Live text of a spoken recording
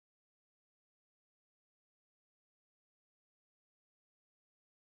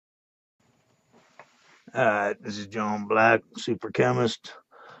This is John Black, Super Chemist.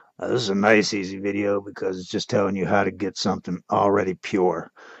 This is a nice, easy video because it's just telling you how to get something already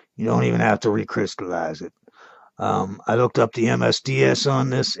pure. You don't even have to recrystallize it. I looked up the MSDS on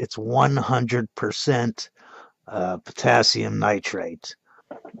this. It's 100% potassium nitrate.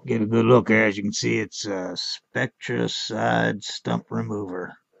 Get a good look here. As you can see, it's Spectracide Stump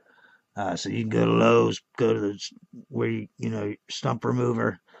Remover. So you can go to Lowe's, go to where you stump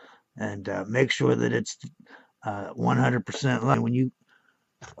remover, and make sure that it's 100%. When you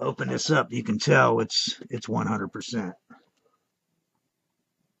open this up, you can tell it's 100%.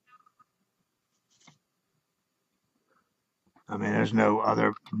 I mean, there's no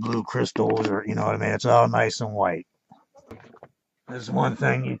other blue crystals, or you know what I mean. It's all nice and white. This is one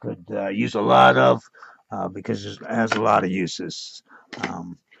thing you could use a lot of because it has a lot of uses.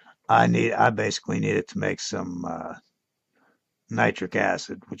 I basically need it to make some nitric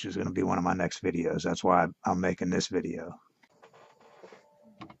acid, which is going to be one of my next videos. That's why I'm making this video.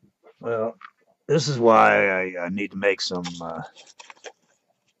 Well, this is why I need to make some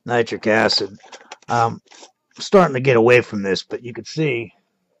nitric acid. I'm starting to get away from this, but you can see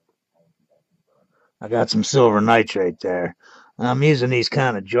I got some silver nitrate there. I'm using these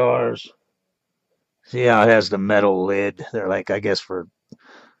kind of jars. See how it has the metal lid? They're like, I guess, for,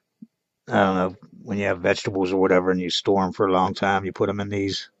 I don't know, when you have vegetables or whatever and you store them for a long time, you put them in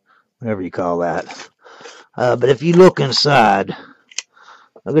these, whatever you call that. But if you look inside,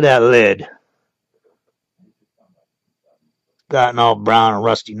 look at that lid. Gotten all brown and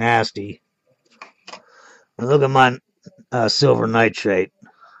rusty nasty. And look at my silver nitrate.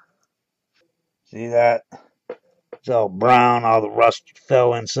 See that? It's all brown. All the rust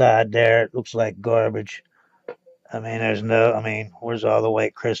fell inside there. It looks like garbage. I mean, where's all the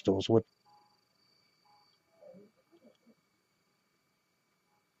white crystals? What?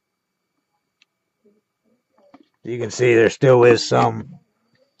 You can see there still is some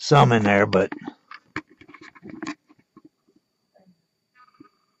in there, but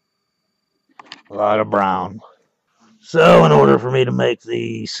a lot of brown. So in order for me to make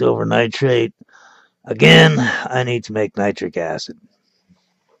the silver nitrate, again, I need to make nitric acid.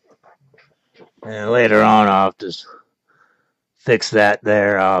 And later on, I'll have to fix that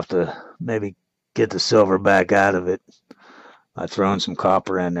there. I'll have to maybe get the silver back out of it by throwing some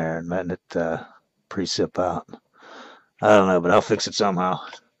copper in there and letting it precip out. I don't know, but I'll fix it somehow.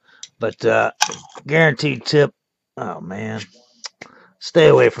 But guaranteed tip, oh man, stay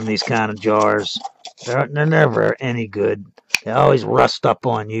away from these kind of jars. They're never any good. They always rust up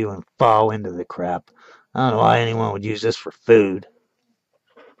on you and fall into the crap. I don't know why anyone would use this for food.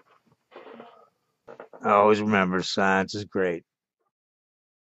 I always remember science is great.